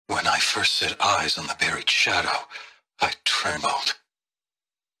first set eyes on the buried shadow, I trembled.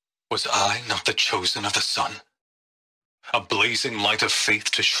 Was I not the chosen of the sun? A blazing light of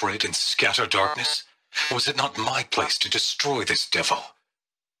faith to shred and scatter darkness? Was it not my place to destroy this devil?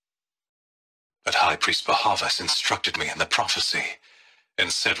 But High Priest Bahavas instructed me in the prophecy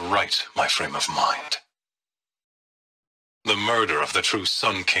and set right my frame of mind. The murder of the true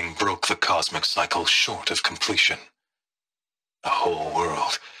Sun King broke the cosmic cycle short of completion. The whole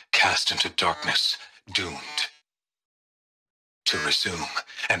world cast into darkness, doomed. To resume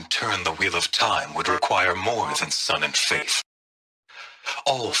and turn the wheel of time would require more than sun and faith.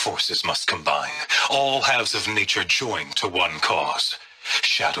 All forces must combine, all halves of nature join to one cause.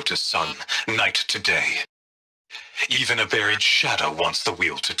 Shadow to sun, night to day. Even a buried shadow wants the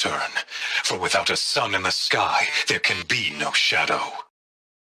wheel to turn, for without a sun in the sky, there can be no shadow.